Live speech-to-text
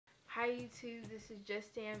Hi YouTube, this is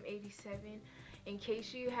JustDam87. In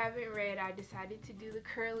case you haven't read, I decided to do the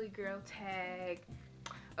curly girl tag.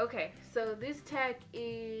 Okay, so this tag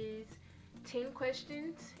is 10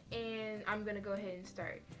 questions and I'm gonna go ahead and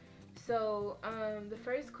start. So the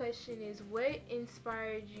first question is, what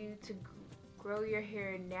inspired you to grow your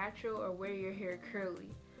hair natural or wear your hair curly?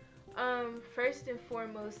 First and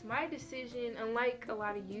foremost, my decision, unlike a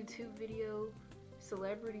lot of YouTube video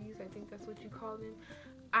celebrities, I think that's what you call them,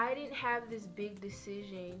 I didn't have this big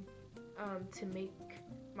decision to make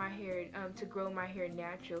my hair, to grow my hair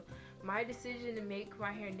natural. My decision to make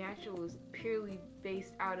my hair natural was purely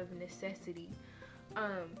based out of necessity.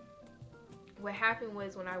 What happened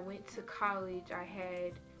was when I went to college,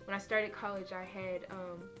 when I started college,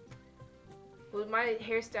 well, my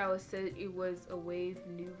hairstylist said it was a wave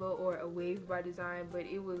nouveau or a wave by design, but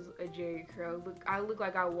it was a Jerry curl. I looked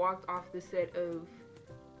like I walked off the set of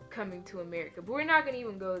Coming to America, but we're not gonna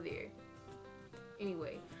even go there.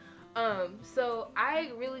 Anyway, so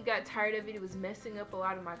I really got tired of it. It was messing up a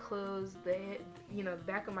lot of my clothes. The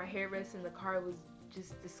back of my hairdress in the car was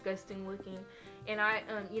just disgusting looking, and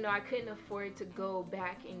I couldn't afford to go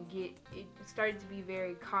back and get it. Started to be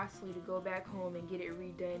very costly to go back home and get it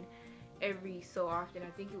redone every so often.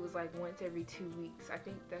 I think it was like once every 2 weeks. I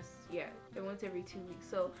think once every 2 weeks.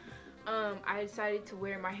 So I decided to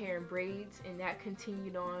wear my hair in braids, and that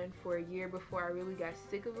continued on for a year before I really got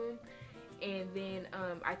sick of them. And then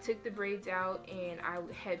I took the braids out, and I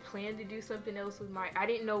had planned to do something else with I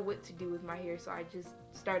didn't know what to do with my hair, so I just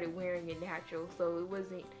started wearing it natural. So it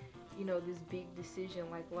wasn't, this big decision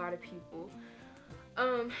like a lot of people.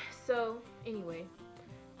 So anyway,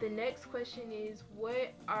 the next question is,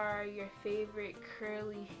 what are your favorite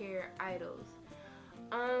curly hair idols?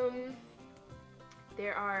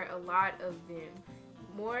 There are a lot of them.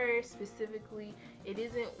 More specifically, it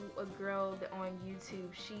isn't a girl that on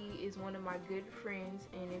YouTube. She is one of my good friends,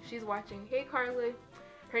 and if she's watching, hey Carla.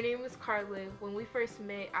 Her name is Carla. When we first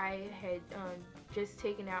met, I had just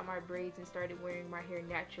taken out my braids and started wearing my hair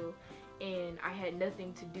natural, and I had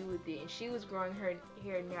nothing to do with it, and she was growing her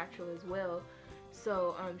hair natural as well.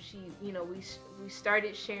 So we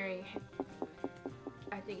started sharing,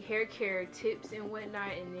 I think, hair care tips and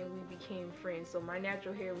whatnot, and then we became friends. So my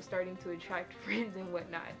natural hair was starting to attract friends and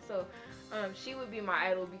whatnot. So she would be my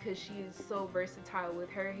idol because she is so versatile with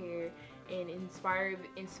her hair, and inspired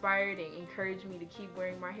and encouraged me to keep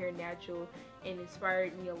wearing my hair natural, and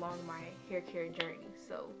inspired me along my hair care journey.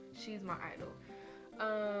 So she's my idol.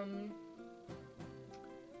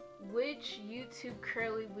 Which YouTube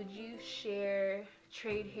curly would you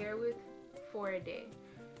trade hair with for a day?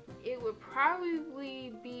 It would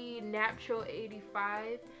probably be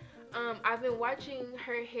Natural85. I've been watching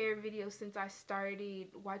her hair videos since I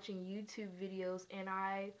started watching YouTube videos, and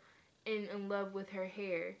I am in love with her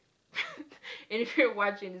hair. And if you're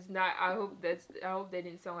watching, it's not. I hope that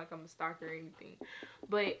didn't sound like I'm a stalker or anything.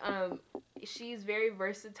 But she's very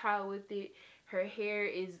versatile with it. Her hair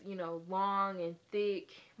is, long and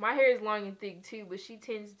thick. My hair is long and thick too, but she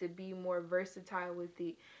tends to be more versatile with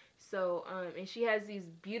it. So, and she has these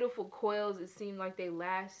beautiful coils that seem like they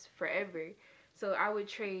last forever. So I would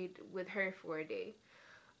trade with her for a day.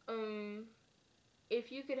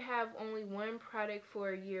 If you could have only one product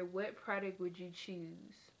for a year, what product would you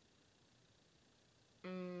choose?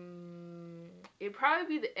 It'd probably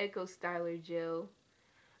be the Echo Styler gel.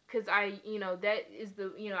 Cause that is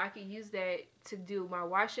I could use that to do my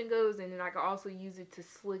wash and goes, and then I could also use it to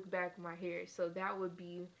slick back my hair. So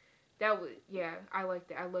yeah, I like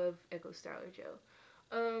that. I love Echo Styler gel.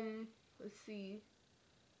 Let's see.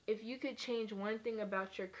 If you could change one thing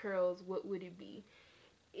about your curls, what would it be?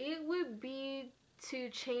 It would be to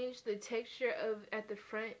change the texture at the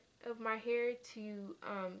front of my hair to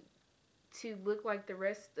look like the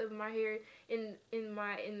rest of my hair. In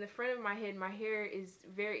the front of my head, my hair is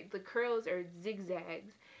the curls are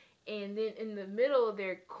zigzags, and then in the middle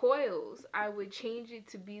they're coils. I would change it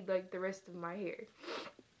to be like the rest of my hair.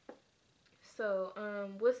 So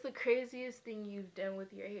what's the craziest thing you've done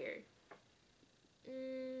with your hair?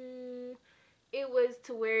 It was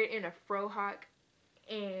to wear it in a fro hawk,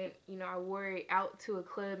 and I wore it out to a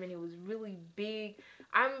club, and it was really big.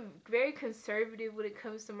 I'm very conservative when it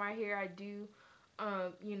comes to my hair. I do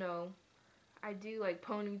like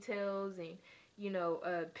ponytails and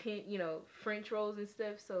French rolls and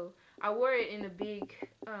stuff. So I wore it in a big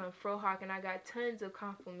fro hawk, and I got tons of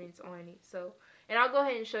compliments on it. So, and I'll go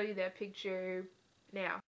ahead and show you that picture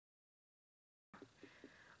now.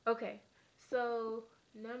 Okay, so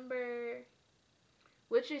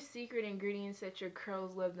what's your secret ingredients that your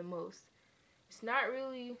curls love the most? It's not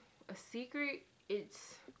really a secret.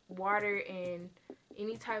 It's water and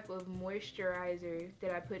any type of moisturizer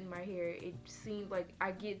that I put in my hair, it seems like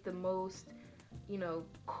I get the most, you know,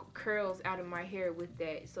 curls out of my hair with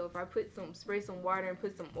that. So if I spray some water and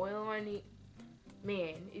put some oil on it,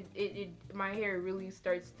 man, my hair really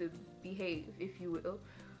starts to behave, if you will.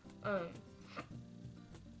 Um,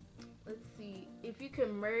 let's see. If you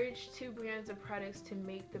could merge two brands of products to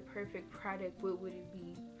make the perfect product, what would it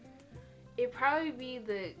be? It'd probably be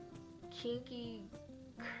the kinky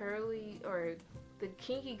curly or the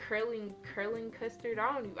kinky curling custard.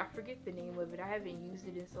 I forget the name of it. I haven't used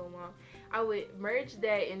it in so long. I would merge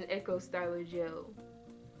that in Echo Styler gel.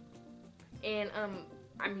 And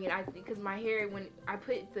I mean, I think because my hair, when I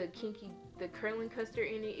put the curling custard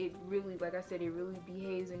in it, it really, like I said, it really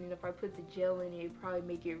behaves. And then if I put the gel in it, it'd probably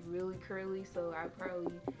make it really curly. So I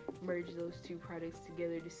probably merge those two products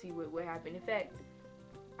together to see what would happen. In fact,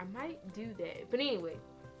 I might do that. But anyway,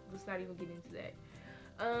 let's not even get into that.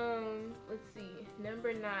 Let's see.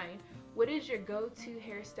 Number 9. What is your go-to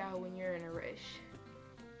hairstyle when you're in a rush?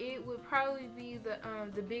 It would probably be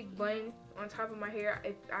the big bang on top of my hair.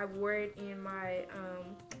 If I wore it in my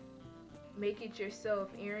make it yourself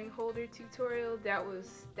earring holder tutorial,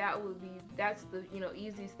 that's the, you know,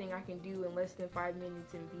 easiest thing I can do in less than 5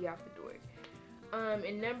 minutes and be out the door.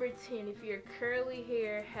 And number 10, if your curly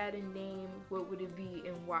hair had a name, what would it be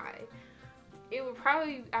and why? It would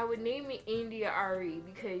probably, I would name it India Ari,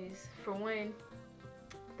 because for one,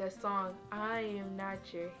 that song, I Am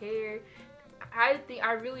Not Your Hair, I think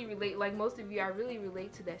I really relate, like most of you, I really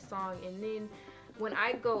relate to that song. And then when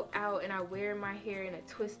I go out and I wear my hair in a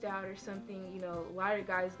twist out or something, you know, a lot of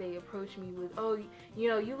guys, they approach me with, oh, you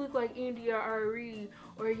know, you look like India Ari,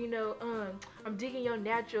 or, you know, I'm digging your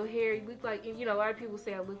natural hair, you look like, you know, a lot of people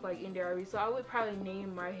say I look like India Ari. So I would probably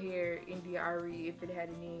name my hair India Ari if it had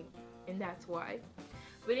a name, and that's why.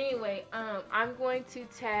 But anyway, I'm going to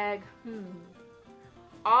tag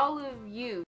all of you